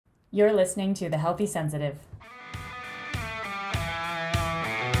You're listening to The Healthy Sensitive.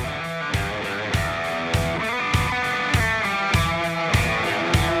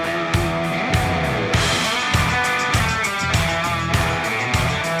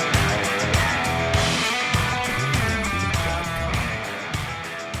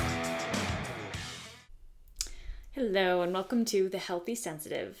 Hello and welcome to The Healthy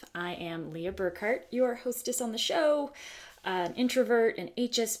Sensitive. I am Leah Burkhart, your hostess on the show, an introvert, an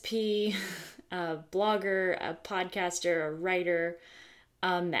HSP, a blogger, a podcaster, a writer,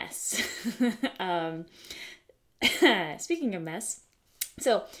 a mess. Speaking of mess,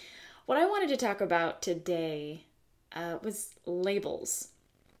 so what I wanted to talk about today was labels.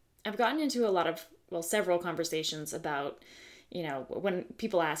 I've gotten into several conversations about, when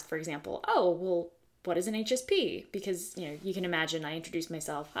people ask, for example, what is an HSP? Because, you can imagine I introduce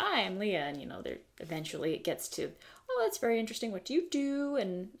myself, hi, I'm Leah, and, eventually it gets to, that's very interesting. What do you do?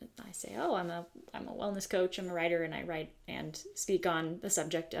 And I say, I'm a wellness coach, I'm a writer, and I write and speak on the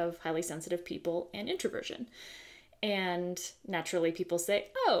subject of highly sensitive people and introversion. And naturally people say,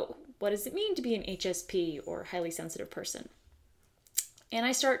 what does it mean to be an HSP or highly sensitive person? And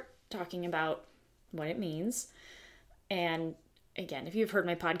I start talking about what it means. And again, if you've heard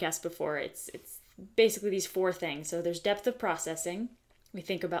my podcast before, it's basically these four things. So there's depth of processing. We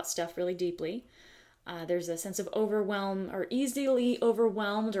think about stuff really deeply. There's a sense of overwhelm or easily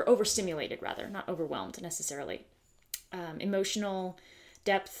overwhelmed or overstimulated rather, not overwhelmed necessarily. Emotional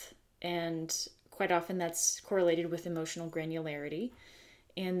depth, and quite often that's correlated with emotional granularity.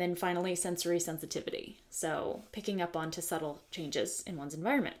 And then finally, sensory sensitivity. So picking up onto subtle changes in one's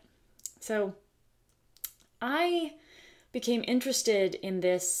environment. So I became interested in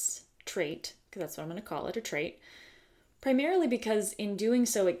this trait, because that's what I'm going to call it, a trait, primarily because in doing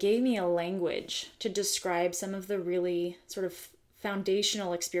so, it gave me a language to describe some of the really sort of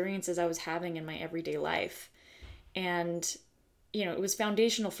foundational experiences I was having in my everyday life. And, it was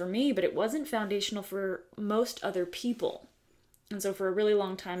foundational for me, but it wasn't foundational for most other people. And so for a really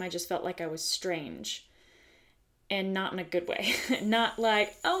long time, I just felt like I was strange, and not in a good way. Not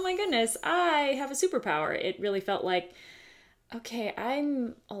like, oh my goodness, I have a superpower. It really felt like, okay,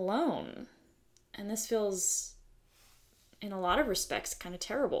 I'm alone. And this feels, in a lot of respects, kind of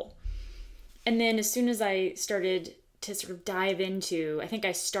terrible. And then as soon as I started to sort of dive into, I think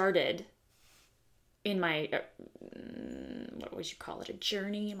I started in my, what would you call it, a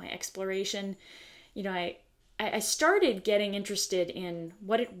journey, my exploration. I started getting interested in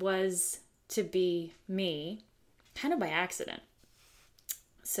what it was to be me, kind of by accident.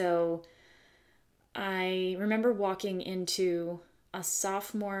 So I remember walking into it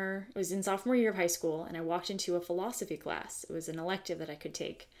was in sophomore year of high school, and I walked into a philosophy class. It was an elective that I could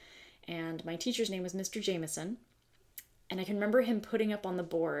take. And my teacher's name was Mr. Jameson. And I can remember him putting up on the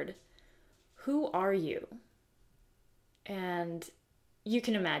board, "Who are you?" And you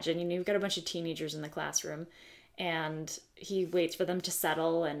can imagine, you've got a bunch of teenagers in the classroom, and he waits for them to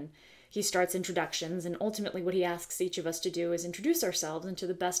settle, and he starts introductions, and ultimately what he asks each of us to do is introduce ourselves and to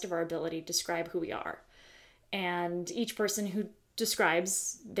the best of our ability describe who we are. And each person who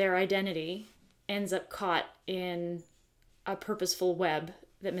describes their identity ends up caught in a purposeful web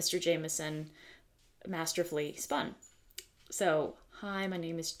that Mr. Jameson masterfully spun. So, hi, my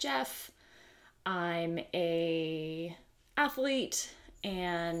name is Jeff. I'm a athlete.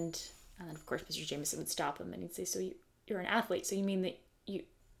 And of course, Mr. Jameson would stop him and he'd say, so you're an athlete. So you mean that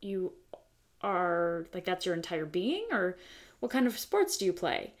you are, like, that's your entire being? Or what kind of sports do you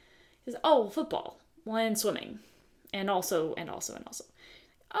play? He says, football. Well, and swimming. And also.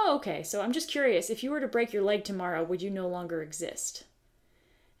 Oh, okay. So I'm just curious, if you were to break your leg tomorrow, would you no longer exist?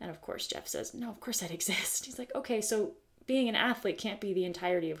 And of course, Jeff says, no, of course I'd exist. He's like, okay, so being an athlete can't be the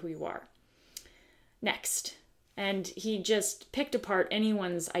entirety of who you are. Next. And he just picked apart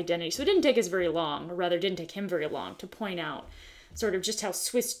anyone's identity. So it didn't take us very long, or rather didn't take him very long, to point out sort of just how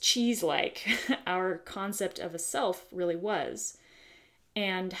Swiss cheese-like our concept of a self really was.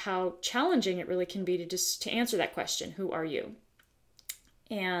 And how challenging it really can be to answer that question, who are you?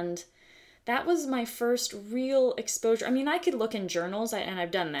 And that was my first real exposure. I mean, I could look in journals, and I've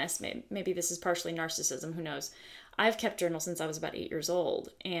done this. Maybe this is partially narcissism, who knows? I've kept journals since I was about 8 years old,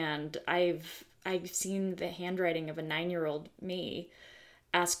 and I've seen the handwriting of a 9-year-old me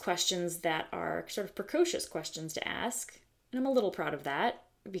ask questions that are sort of precocious questions to ask. And I'm a little proud of that,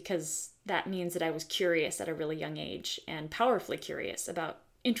 because that means that I was curious at a really young age and powerfully curious about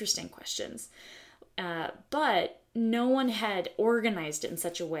interesting questions. But no one had organized it in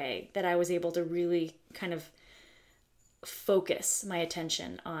such a way that I was able to really kind of focus my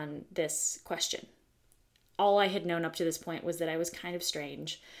attention on this question. All I had known up to this point was that I was kind of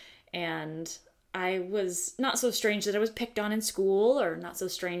strange And I was not so strange that I was picked on in school, or not so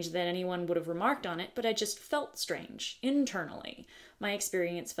strange that anyone would have remarked on it, but I just felt strange internally. My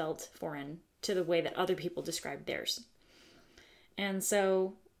experience felt foreign to the way that other people described theirs. And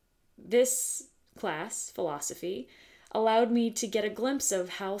so this class, philosophy, allowed me to get a glimpse of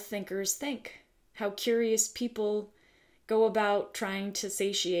how thinkers think, how curious people go about trying to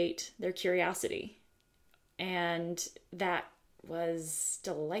satiate their curiosity. And that was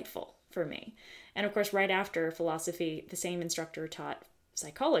delightful for me. And of course, right after philosophy, the same instructor taught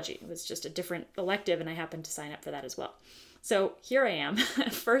psychology. It was just a different elective, and I happened to sign up for that as well. So here I am,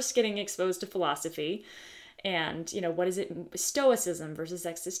 first getting exposed to philosophy, and, what is it? Stoicism versus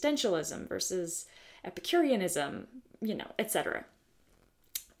existentialism versus Epicureanism, etc.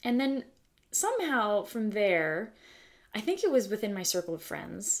 And then somehow from there, I think it was within my circle of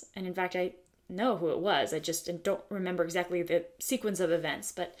friends, and in fact, I know who it was. I just don't remember exactly the sequence of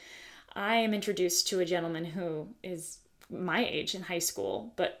events, but I am introduced to a gentleman who is my age in high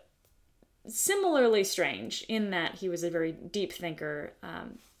school, but similarly strange in that he was a very deep thinker,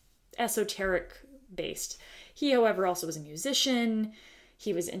 esoteric based. He, however, also was a musician.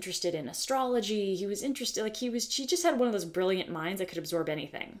 He was interested in astrology. He just had one of those brilliant minds that could absorb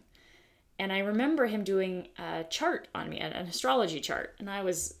anything. And I remember him doing a chart on me, an astrology chart, and I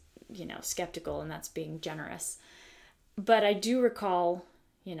was, skeptical, and that's being generous. But I do recall,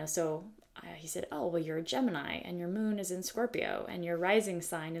 he said, oh, well, you're a Gemini, and your moon is in Scorpio, and your rising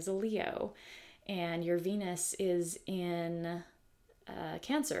sign is a Leo, and your Venus is in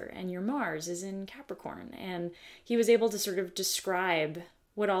Cancer, and your Mars is in Capricorn. And he was able to sort of describe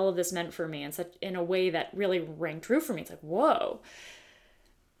what all of this meant for me in a way that really rang true for me. It's like, whoa,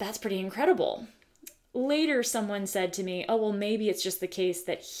 that's pretty incredible. Later, someone said to me, oh, well, maybe it's just the case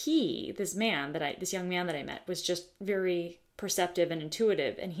that this young man that I met was just very perceptive and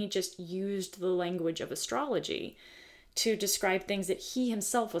intuitive, and he just used the language of astrology to describe things that he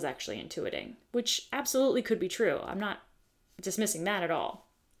himself was actually intuiting, which absolutely could be true. I'm not dismissing that at all.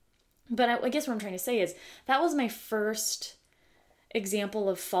 But I guess what I'm trying to say is that was my first example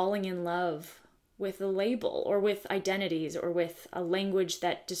of falling in love with a label, or with identities, or with a language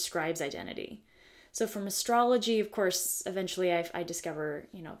that describes identity. So from astrology, of course, eventually I discover,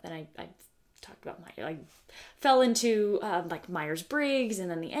 then I talked about I fell into like Myers-Briggs, and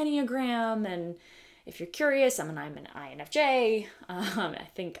then the Enneagram. And if you're curious, I'm an INFJ.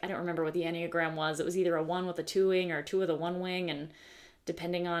 I don't remember what the Enneagram was. It was either a 1 with a 2 wing or a 2 with a 1 wing. And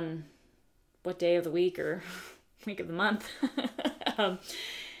depending on what day of the week or week of the month.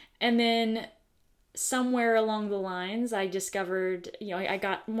 And then somewhere along the lines, I discovered, I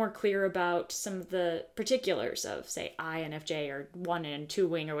got more clear about some of the particulars of, say, INFJ or 1 and 2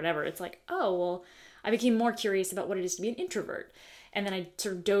 wing or whatever. It's like, oh, well, I became more curious about what it is to be an introvert. And then I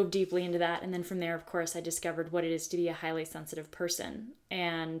sort of dove deeply into that. And then from there, of course, I discovered what it is to be a highly sensitive person.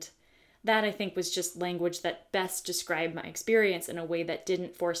 And that, I think, was just language that best described my experience in a way that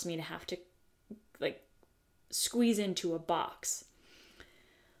didn't force me to have to, squeeze into a box.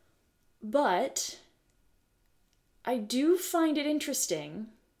 But I do find it interesting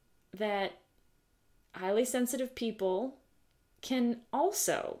that highly sensitive people can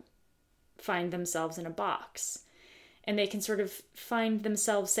also find themselves in a box. And they can sort of find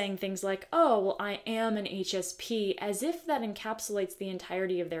themselves saying things like, oh, well, I am an HSP, as if that encapsulates the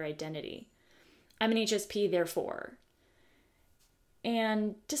entirety of their identity. I'm an HSP, therefore.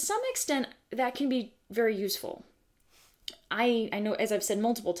 And to some extent, that can be very useful. I know, as I've said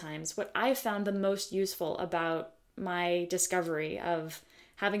multiple times, what I found the most useful about my discovery of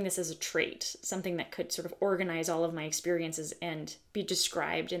having this as a trait, something that could sort of organize all of my experiences and be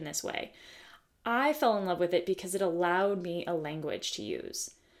described in this way, I fell in love with it because it allowed me a language to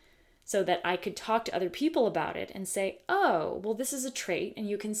use so that I could talk to other people about it and say, oh, well, this is a trait, and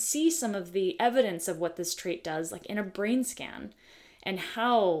you can see some of the evidence of what this trait does, like in a brain scan, and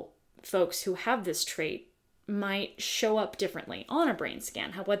how folks who have this trait might show up differently on a brain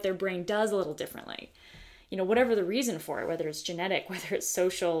scan, what their brain does a little differently. Whatever the reason for it, whether it's genetic, whether it's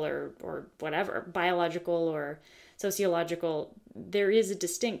social or whatever, biological or sociological, there is a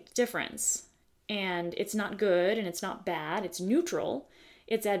distinct difference. And it's not good and it's not bad. It's neutral.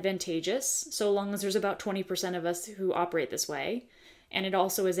 It's advantageous, so long as there's about 20% of us who operate this way. And it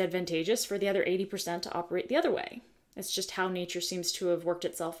also is advantageous for the other 80% to operate the other way. It's just how nature seems to have worked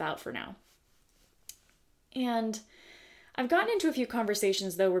itself out for now. And I've gotten into a few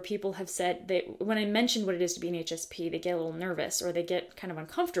conversations, though, where people have said that when I mentioned what it is to be an HSP, they get a little nervous or they get kind of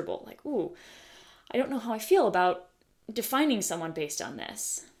uncomfortable. Like, ooh, I don't know how I feel about defining someone based on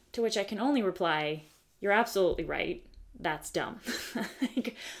this. To which I can only reply, you're absolutely right. That's dumb.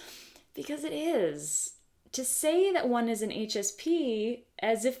 Because it is. To say that one is an HSP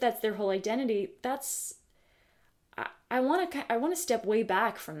as if that's their whole identity, I want to step way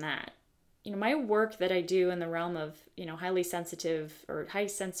back from that. My work that I do in the realm of, highly sensitive or high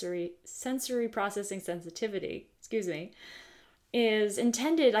sensory processing sensitivity, is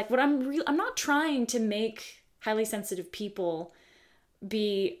intended, like, I'm not trying to make highly sensitive people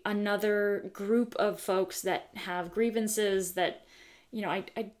be another group of folks that have grievances that,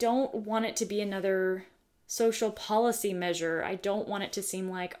 I don't want it to be another social policy measure. I don't want it to seem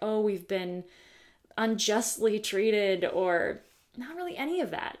like, oh, we've been unjustly treated, or not really any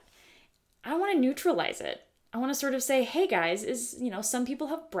of that. I want to neutralize it. I want to sort of say, hey guys, some people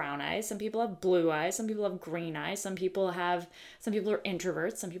have brown eyes, some people have blue eyes, some people have green eyes, some people are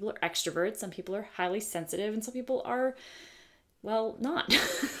introverts, some people are extroverts, some people are highly sensitive, and some people are, well, not.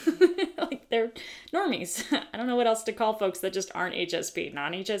 Like, they're normies. I don't know what else to call folks that just aren't HSP,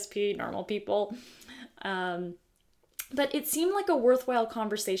 non-HSP, normal people. But it seemed like a worthwhile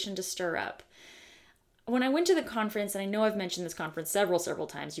conversation to stir up. When I went to the conference, and I know I've mentioned this conference several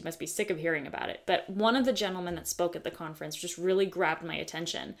times, you must be sick of hearing about it, but one of the gentlemen that spoke at the conference just really grabbed my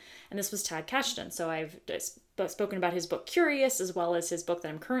attention, and this was Tad Cashton. So I've spoken about his book Curious, as well as his book that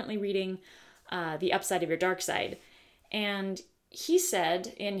I'm currently reading, The Upside of Your Dark Side. And he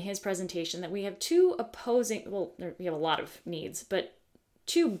said in his presentation that we have we have a lot of needs, but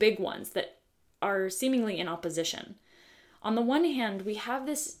two big ones that are seemingly in opposition. On the one hand, we have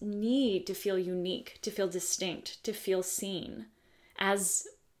this need to feel unique, to feel distinct, to feel seen as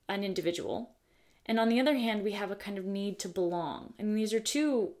an individual. And on the other hand, we have a kind of need to belong. And these are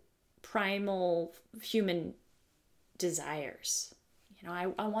two primal human desires. I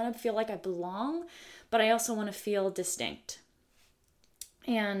want to feel like I belong, but I also want to feel distinct.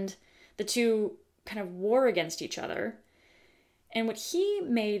 And the two kind of war against each other. And what he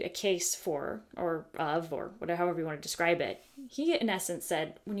made a case for, or whatever, however you want to describe it, he in essence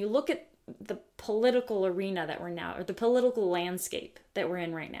said, when you look at the political arena that we're now, or the political landscape that we're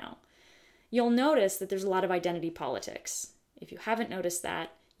in right now, you'll notice that there's a lot of identity politics. If you haven't noticed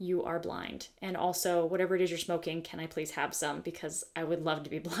that, you are blind. And also, whatever it is you're smoking, can I please have some? Because I would love to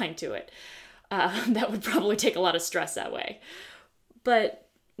be blind to it. That would probably take a lot of stress that way. But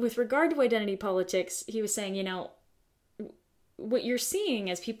with regard to identity politics, he was saying, what you're seeing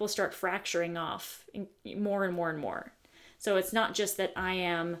as people start fracturing off more and more and more. So it's not just that I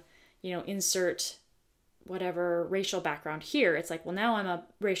am, insert whatever racial background here. It's like, well, now I'm a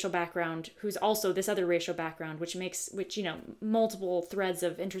racial background who's also this other racial background, which multiple threads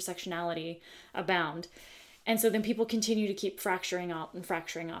of intersectionality abound. And so then people continue to keep fracturing off and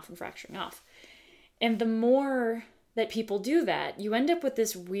fracturing off and fracturing off. And the more that people do that, you end up with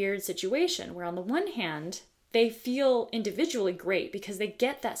this weird situation where on the one hand, they feel individually great because they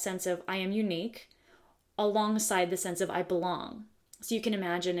get that sense of I am unique alongside the sense of I belong. So you can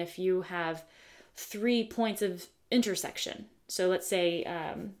imagine if you have 3 points of intersection. So let's say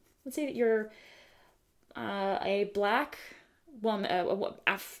that you're a black woman,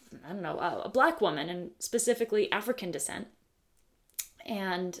 a black woman, and specifically African descent,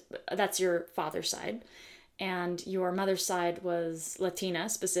 and that's your father's side, and your mother's side was Latina,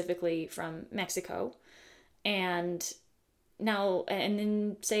 specifically from Mexico. And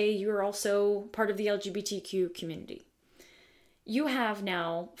then say you're also part of the LGBTQ community. You have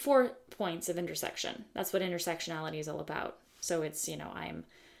now 4 points of intersection. That's what intersectionality is all about. So it's,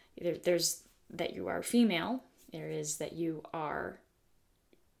 there's that you are female. There is that you are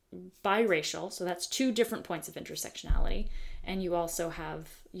biracial. So that's 2 different points of intersectionality. And you also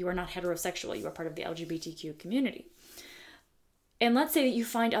you are not heterosexual. You are part of the LGBTQ community. And let's say that you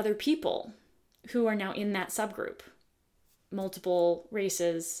find other people who are now in that subgroup, multiple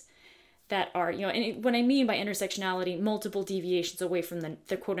races that are, and what I mean by intersectionality, multiple deviations away from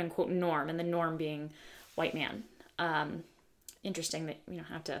the quote unquote norm, and the norm being white man. Interesting that you don't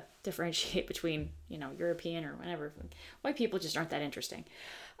have to differentiate between, European or whatever. White people just aren't that interesting.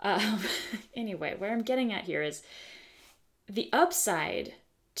 Anyway, where I'm getting at here is the upside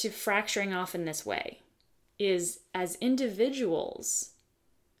to fracturing off in this way is as individuals,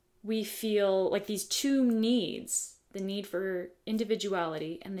 we feel like these 2 needs, the need for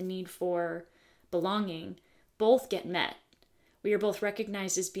individuality and the need for belonging, both get met. We are both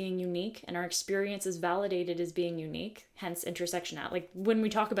recognized as being unique, and our experience is validated as being unique, hence intersectionality. Like when we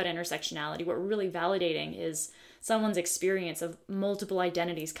talk about intersectionality, what we're really validating is someone's experience of multiple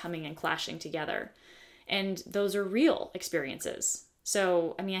identities coming and clashing together. And those are real experiences.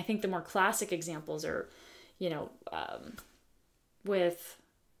 So, I think the more classic examples are, with,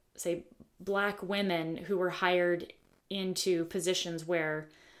 say, Black women who were hired into positions where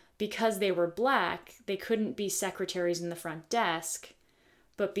because they were black, they couldn't be secretaries in the front desk,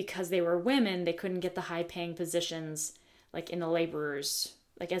 but because they were women, they couldn't get the high-paying positions, like in the laborers,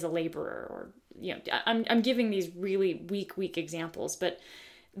 like as a laborer, or, you know, I'm giving these really weak examples, but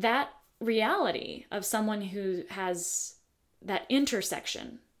that reality of someone who has that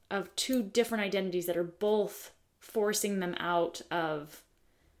intersection of two different identities that are both forcing them out of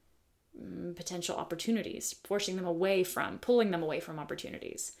potential opportunities, pulling them away from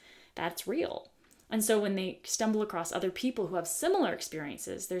opportunities. That's real. And so when they stumble across other people who have similar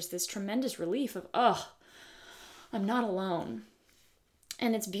experiences, there's this tremendous relief of, oh, I'm not alone.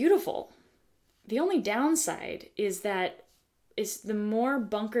 And it's beautiful. The only downside is that the more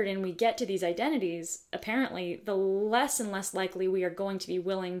bunkered in we get to these identities, apparently, the less and less likely we are going to be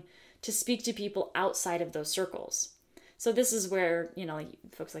willing to speak to people outside of those circles. So this is where, you know,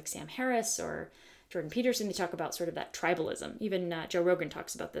 folks like Sam Harris or Jordan Peterson, they talk about sort of that tribalism. Even Joe Rogan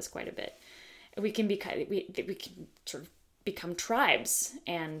talks about this quite a bit. We can sort of become tribes,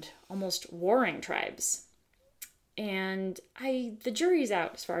 and almost warring tribes. And the jury's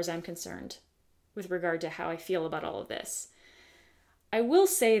out as far as I'm concerned with regard to how I feel about all of this. I will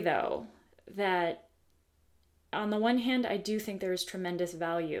say, though, that on the one hand, I do think there is tremendous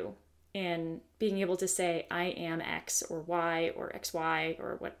value in being able to say, I am X or Y or XY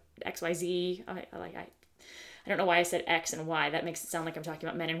or what XYZ. I don't know why I said X and Y. That makes it sound like I'm talking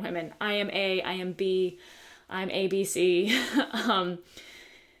about men and women. I am A, I am B, I'm ABC.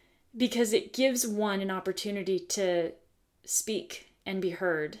 Because it gives one an opportunity to speak and be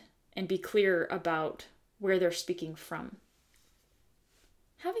heard and be clear about where they're speaking from.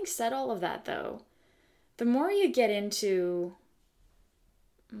 Having said all of that, though, the more you get into,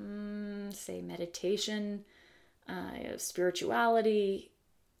 say, meditation, spirituality,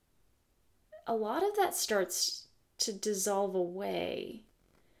 a lot of that starts to dissolve away.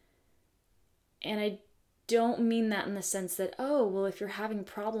 And I don't mean that in the sense that, oh, well, if you're having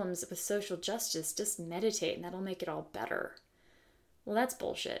problems with social justice, just meditate and that'll make it all better. Well, that's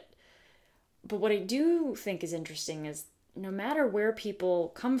bullshit. But what I do think is interesting is no matter where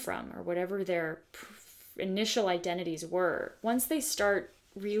people come from or whatever their initial identities were, once they start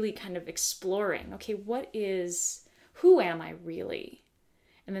really kind of exploring, okay, who am I really?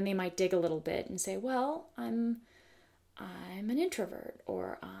 And then they might dig a little bit and say, well, I'm an introvert,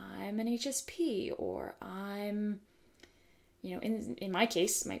 or I'm an HSP, or I'm, you know, in my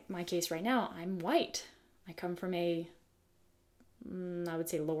case, my case right now, I'm white. I come from I would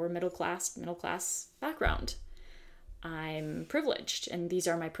say lower middle class background. I'm privileged, and these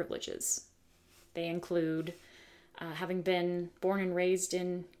are my privileges. They include having been born and raised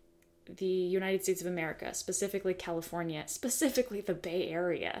in the United States of America, specifically California, specifically the Bay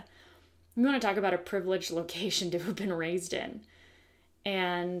Area. You want to talk about a privileged location to have been raised in.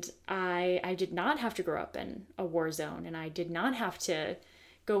 And I did not have to grow up in a war zone, and I did not have to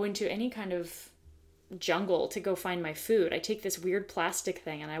go into any kind of jungle to go find my food. I take this weird plastic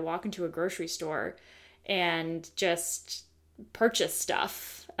thing and I walk into a grocery store and just purchase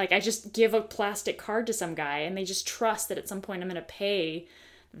stuff. Like, I just give a plastic card to some guy and they just trust that at some point I'm going to pay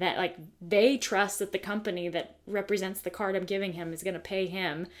that. Like, they trust that the company that represents the card I'm giving him is going to pay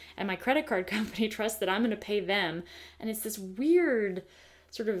him, and my credit card company trusts that I'm going to pay them. And it's this weird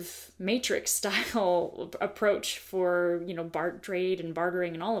sort of matrix style approach for, you know, trade and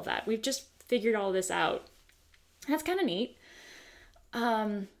bartering and all of that. We've just figured all this out. That's kind of neat.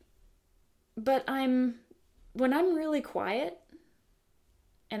 But when I'm really quiet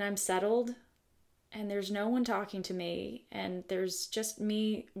and I'm settled and there's no one talking to me and there's just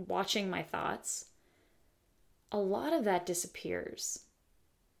me watching my thoughts, a lot of that disappears.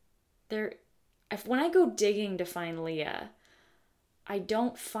 When I go digging to find Leah, I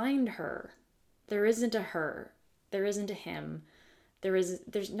don't find her. There isn't a her. There isn't a him. There's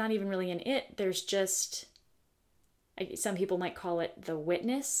not even really an it. There's just, some people might call it the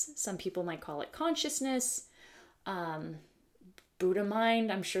witness. Some people might call it consciousness. Buddha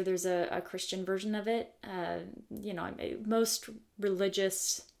mind. I'm sure there's a Christian version of it. Most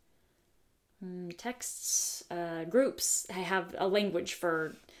religious texts, groups have a language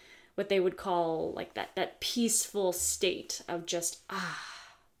for what they would call like that peaceful state of just,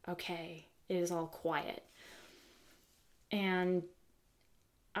 okay, it is all quiet. And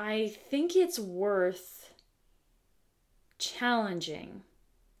I think it's worth challenging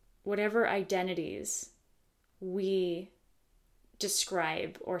whatever identities we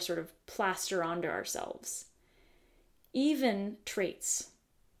describe or sort of plaster onto ourselves. Even traits.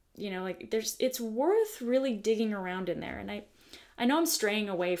 It's worth really digging around in there. And I know I'm straying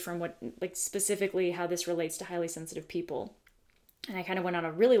away from what, like, specifically how this relates to highly sensitive people. And I kind of went on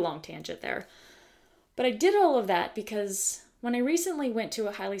a really long tangent there. But I did all of that because when I recently went to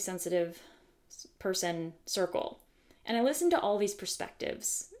a highly sensitive person circle and I listened to all these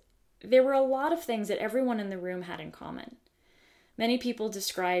perspectives, there were a lot of things that everyone in the room had in common. Many people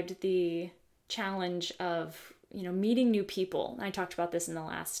described the challenge of, meeting new people. I talked about this in the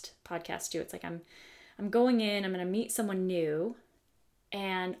last podcast too. It's like I'm going in, I'm going to meet someone new,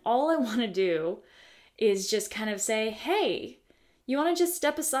 and all I want to do is just kind of say, hey, you want to just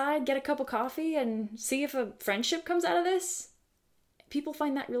step aside, get a cup of coffee, and see if a friendship comes out of this? People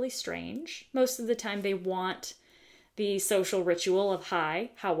find that really strange. Most of the time they want the social ritual of, hi,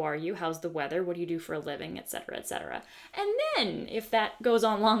 how are you? How's the weather? What do you do for a living? Etc., etc. And then if that goes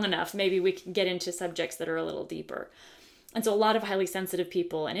on long enough, maybe we can get into subjects that are a little deeper. And so a lot of highly sensitive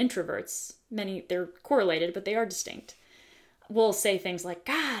people and introverts, they're correlated, but they are distinct, will say things like,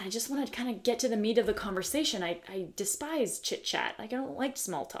 God, I just want to kind of get to the meat of the conversation. I despise chit chat. Like, I don't like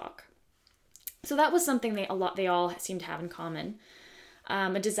small talk. So that was something they all seem to have in common.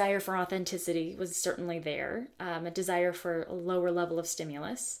 A desire for authenticity was certainly there. A desire for a lower level of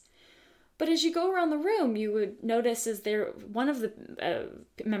stimulus. But as you go around the room, you would notice one of the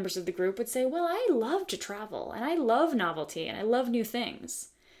members of the group would say, well, I love to travel and I love novelty and I love new things.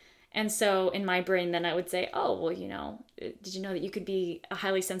 And so in my brain, then I would say, oh, well, did you know that you could be a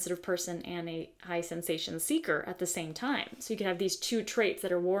highly sensitive person and a high sensation seeker at the same time? So you could have these two traits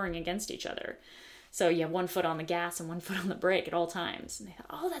that are warring against each other. So you have one foot on the gas and one foot on the brake at all times. And they thought,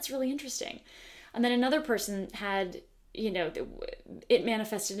 oh, that's really interesting. And then another person had, it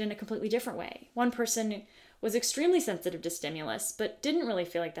manifested in a completely different way. One person was extremely sensitive to stimulus, but didn't really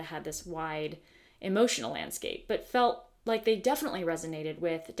feel like they had this wide emotional landscape, but felt like they definitely resonated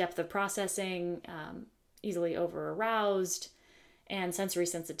with depth of processing, easily over-aroused, and sensory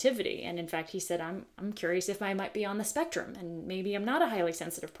sensitivity. And in fact, he said, I'm curious if I might be on the spectrum, and maybe I'm not a highly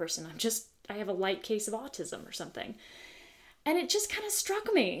sensitive person. I have a light case of autism or something. And it just kind of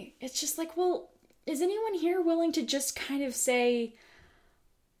struck me. It's just like, well, is anyone here willing to just kind of say,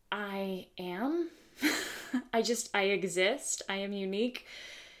 I am? I exist. I am unique.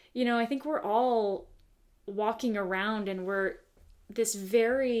 I think we're all walking around and we're this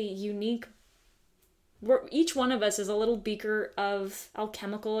very unique, each one of us is a little beaker of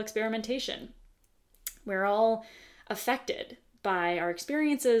alchemical experimentation. We're all affected by our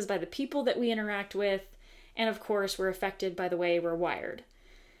experiences, by the people that we interact with, and of course we're affected by the way we're wired.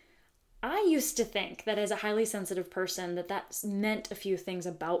 I used to think that as a highly sensitive person that meant a few things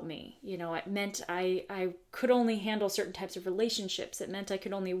about me. It meant I could only handle certain types of relationships. It meant I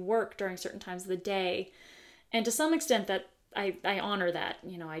could only work during certain times of the day. And to some extent that I honor that.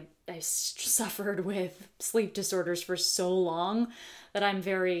 I suffered with sleep disorders for so long that I'm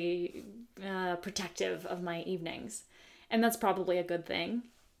very protective of my evenings. And that's probably a good thing.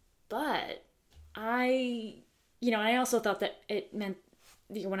 But I also thought that it meant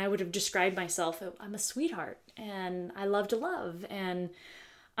when I would have described myself, I'm a sweetheart and I love to love and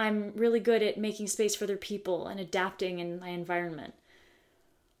I'm really good at making space for other people and adapting in my environment.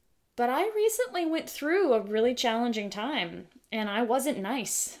 But I recently went through a really challenging time and I wasn't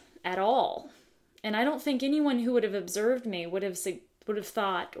nice at all. And I don't think anyone who would have observed me would have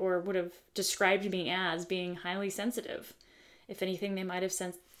thought or would have described me as being highly sensitive. If anything, they might have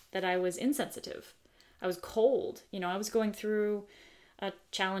sensed that I was insensitive. I was cold. I was going through a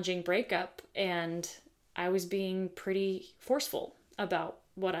challenging breakup and I was being pretty forceful about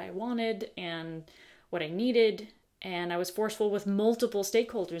what I wanted and what I needed. And I was forceful with multiple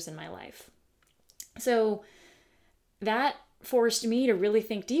stakeholders in my life. So that forced me to really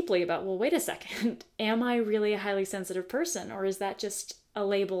think deeply about, well, wait a second, am I really a highly sensitive person? Or is that just a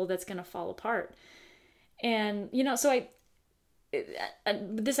label that's going to fall apart? And,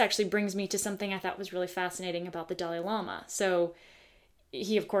 this actually brings me to something I thought was really fascinating about the Dalai Lama. So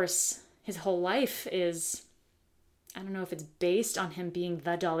he, of course, his whole life is, I don't know if it's based on him being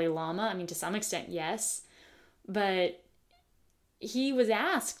the Dalai Lama. I mean, to some extent, yes. But he was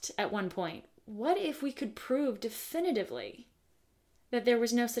asked at one point, what if we could prove definitively that there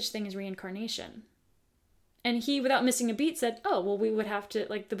was no such thing as reincarnation? And he, without missing a beat, said, oh, well, we would have to,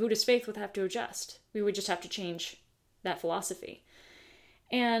 the Buddhist faith would have to adjust. We would just have to change that philosophy.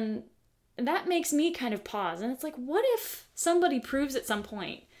 And that makes me kind of pause. And it's like, what if somebody proves at some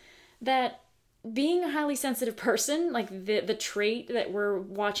point that being a highly sensitive person, like the trait that we're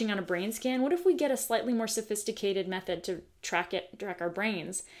watching on a brain scan, what if we get a slightly more sophisticated method to track our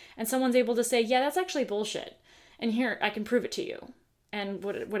brains, and someone's able to say, yeah, that's actually bullshit, and here, I can prove it to you, and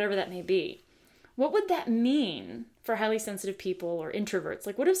whatever that may be. What would that mean for highly sensitive people or introverts?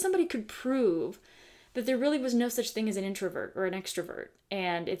 What if somebody could prove that there really was no such thing as an introvert or an extrovert,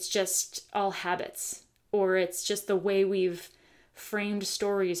 and it's just all habits, or it's just the way we've framed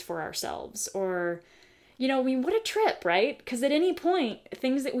stories for ourselves, or, I mean, what a trip, right? Because at any point,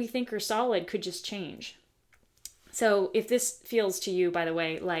 things that we think are solid could just change. So if this feels to you, by the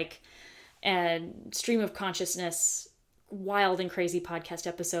way, like a stream of consciousness, wild and crazy podcast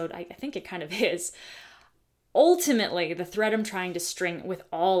episode, I think it kind of is. Ultimately, the thread I'm trying to string with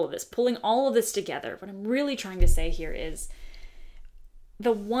all of this, pulling all of this together, what I'm really trying to say here is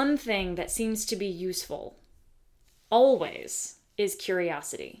the one thing that seems to be useful always is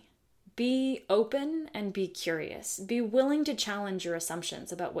curiosity. Be open and be curious. Be willing to challenge your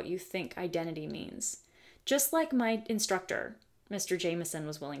assumptions about what you think identity means. Just like my instructor, Mr. Jameson,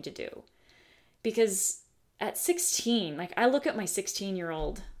 was willing to do. Because at 16, like I look at my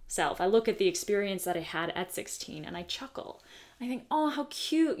 16-year-old self, I look at the experience that I had at 16 and I chuckle. I think, oh, how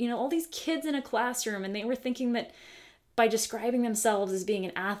cute, all these kids in a classroom, and they were thinking that by describing themselves as being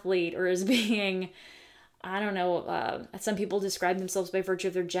an athlete or as being, I don't know, some people describe themselves by virtue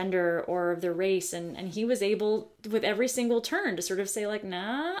of their gender or of their race, and he was able, with every single turn, to sort of say like,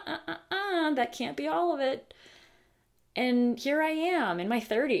 nah, that can't be all of it. And here I am in my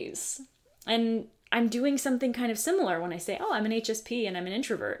 30s, and I'm doing something kind of similar when I say, oh, I'm an HSP and I'm an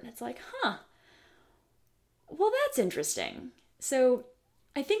introvert. And it's like, well, that's interesting. So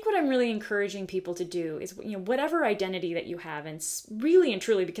I think what I'm really encouraging people to do is, whatever identity that you have, and really and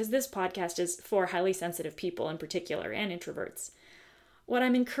truly, because this podcast is for highly sensitive people in particular and introverts, what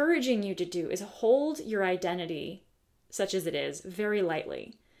I'm encouraging you to do is hold your identity, such as it is, very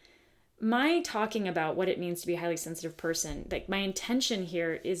lightly. My talking about what it means to be a highly sensitive person, like my intention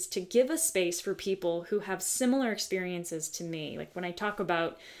here is to give a space for people who have similar experiences to me. Like when I talk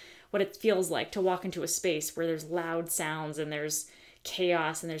about what it feels like to walk into a space where there's loud sounds and there's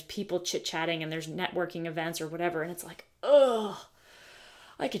chaos and there's people chit-chatting and there's networking events or whatever, and it's like, oh,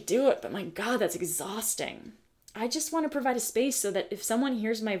 I could do it, but my God, that's exhausting. I just want to provide a space so that if someone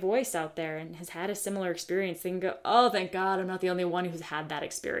hears my voice out there and has had a similar experience, they can go, oh, thank God, I'm not the only one who's had that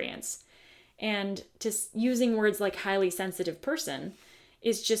experience. And just using words like highly sensitive person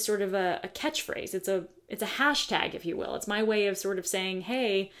is just sort of a catchphrase. It's a hashtag, if you will. It's my way of sort of saying,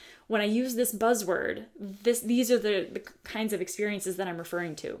 hey, when I use this buzzword, these are the kinds of experiences that I'm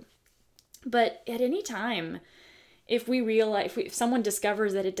referring to. But at any time, if we realize, if someone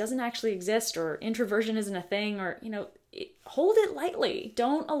discovers that it doesn't actually exist, or introversion isn't a thing, or, hold it lightly.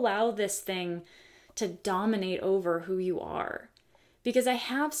 Don't allow this thing to dominate over who you are. Because I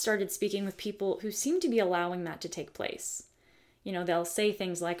have started speaking with people who seem to be allowing that to take place. They'll say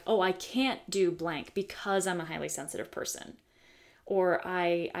things like, oh, I can't do blank because I'm a highly sensitive person. Or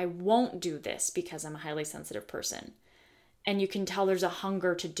I won't do this because I'm a highly sensitive person. And you can tell there's a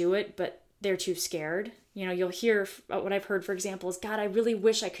hunger to do it, but they're too scared. You'll hear what I've heard, for example, is, God, I really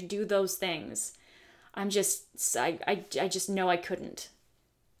wish I could do those things. I just know I couldn't.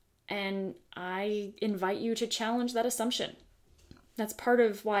 And I invite you to challenge that assumption. That's part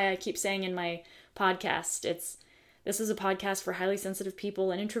of why I keep saying in my podcast, this is a podcast for highly sensitive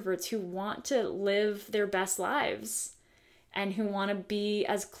people and introverts who want to live their best lives and who want to be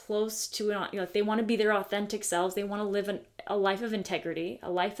as close to they want to be their authentic selves. They want to live a life of integrity,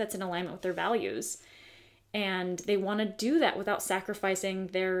 a life that's in alignment with their values. And they want to do that without sacrificing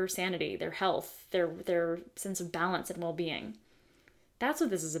their sanity, their health, their sense of balance and well-being. That's what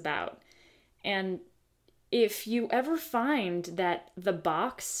this is about. And if you ever find that the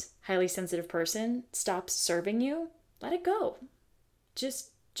box, highly sensitive person, stops serving you, let it go.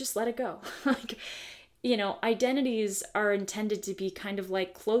 Just let it go. Identities are intended to be kind of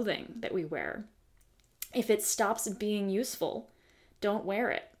like clothing that we wear. If it stops being useful, don't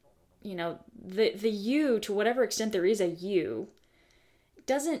wear it. The you, to whatever extent there is a you,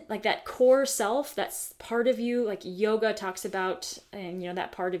 doesn't, like that core self, that's part of you, like yoga talks about, and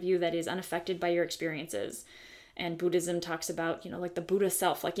that part of you that is unaffected by your experiences. And Buddhism talks about, like the Buddha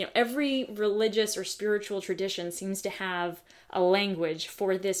self, every religious or spiritual tradition seems to have a language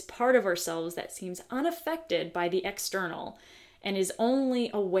for this part of ourselves that seems unaffected by the external and is only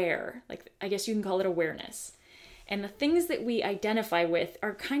aware. Like, I guess you can call it awareness. And the things that we identify with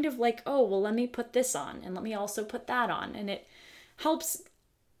are kind of like, oh, well, let me put this on and let me also put that on. And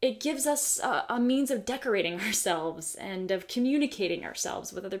it gives us a means of decorating ourselves and of communicating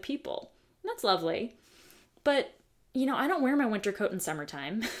ourselves with other people. And that's lovely. But, I don't wear my winter coat in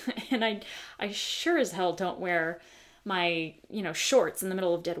summertime. And I sure as hell don't wear my, shorts in the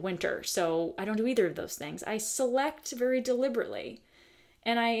middle of dead winter. So I don't do either of those things. I select very deliberately.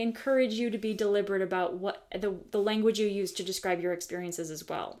 And I encourage you to be deliberate about what the language you use to describe your experiences as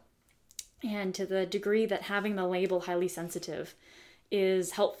well. And to the degree that having the label highly sensitive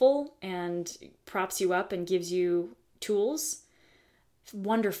is helpful and props you up and gives you tools,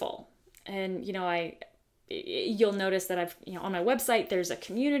 wonderful. And, you'll notice that I've, on my website, there's a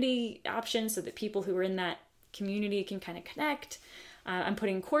community option so that people who are in that community can kind of connect. I'm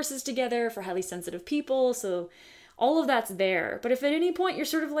putting courses together for highly sensitive people. So all of that's there. But if at any point you're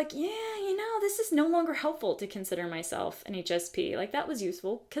sort of like, yeah, this is no longer helpful to consider myself an HSP, like that was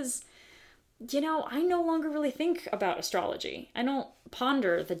useful because, I no longer really think about astrology. I don't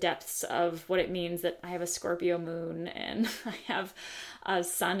ponder the depths of what it means that I have a Scorpio moon and I have a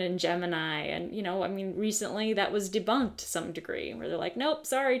sun in Gemini. And, recently that was debunked to some degree where they're like, nope,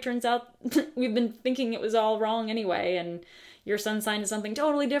 sorry, turns out we've been thinking it was all wrong anyway. And your sun sign is something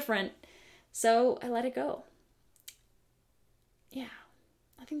totally different. So I let it go. Yeah,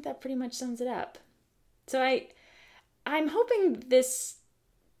 I think that pretty much sums it up. So I'm hoping this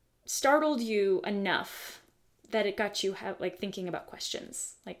startled you enough that it got you thinking about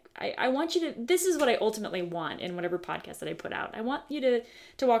questions. Like I want you to, this is what I ultimately want in whatever podcast that I put out. I want you to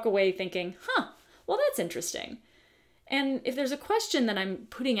walk away thinking, well, that's interesting. And if there's a question that I'm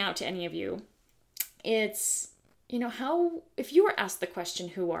putting out to any of you, it's, if you were asked the question,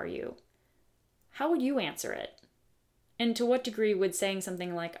 who are you? How would you answer it? And to what degree would saying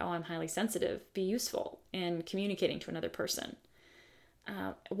something like, oh, I'm highly sensitive, be useful in communicating to another person?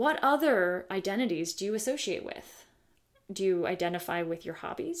 What other identities do you associate with? Do you identify with your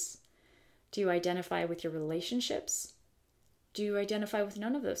hobbies? Do you identify with your relationships? Do you identify with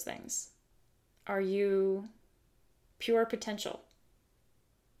none of those things? Are you pure potential?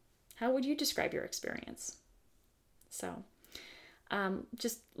 How would you describe your experience? So,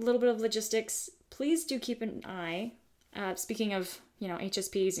 just a little bit of logistics. Please do keep an eye. Speaking of,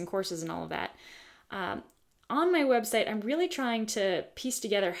 HSPs and courses and all of that, on my website, I'm really trying to piece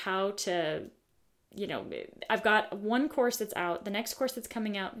together how to, I've got one course that's out, the next course that's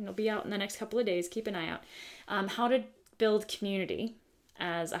coming out, and it'll be out in the next couple of days, keep an eye out, how to build community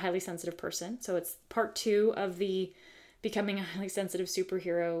as a highly sensitive person. So it's part 2 of the Becoming a Highly Sensitive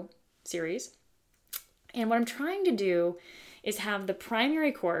Superhero series. And what I'm trying to do is have the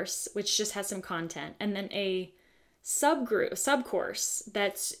primary course, which just has some content, and then a sub-course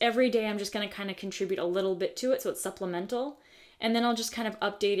that's every day I'm just going to kind of contribute a little bit to it, so it's supplemental, and then I'll just kind of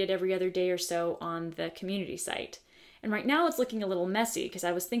update it every other day or so on the community site. And right now it's looking a little messy because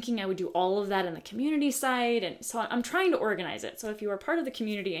I was thinking I would do all of that in the community site, and so I'm trying to organize it. So if you are part of the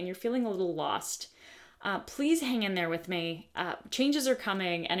community and you're feeling a little lost, please hang in there with me. Changes are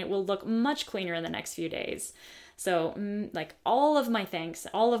coming and it will look much cleaner in the next few days. So all of my thanks,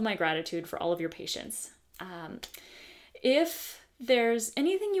 all of my gratitude for all of your patience. If there's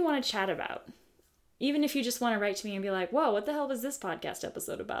anything you want to chat about, even if you just want to write to me and be like, whoa, what the hell was this podcast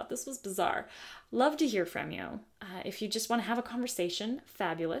episode about? This was bizarre. Love to hear from you. If you just want to have a conversation,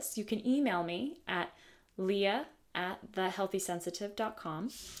 fabulous. You can email me at leah@thehealthysensitive.com.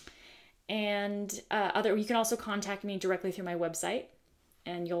 And you can also contact me directly through my website,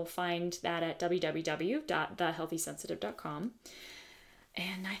 and you'll find that at www.thehealthysensitive.com.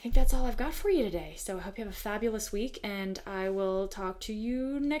 And I think that's all I've got for you today. So I hope you have a fabulous week, and I will talk to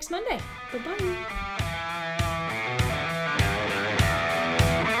you next Monday. Bye-bye.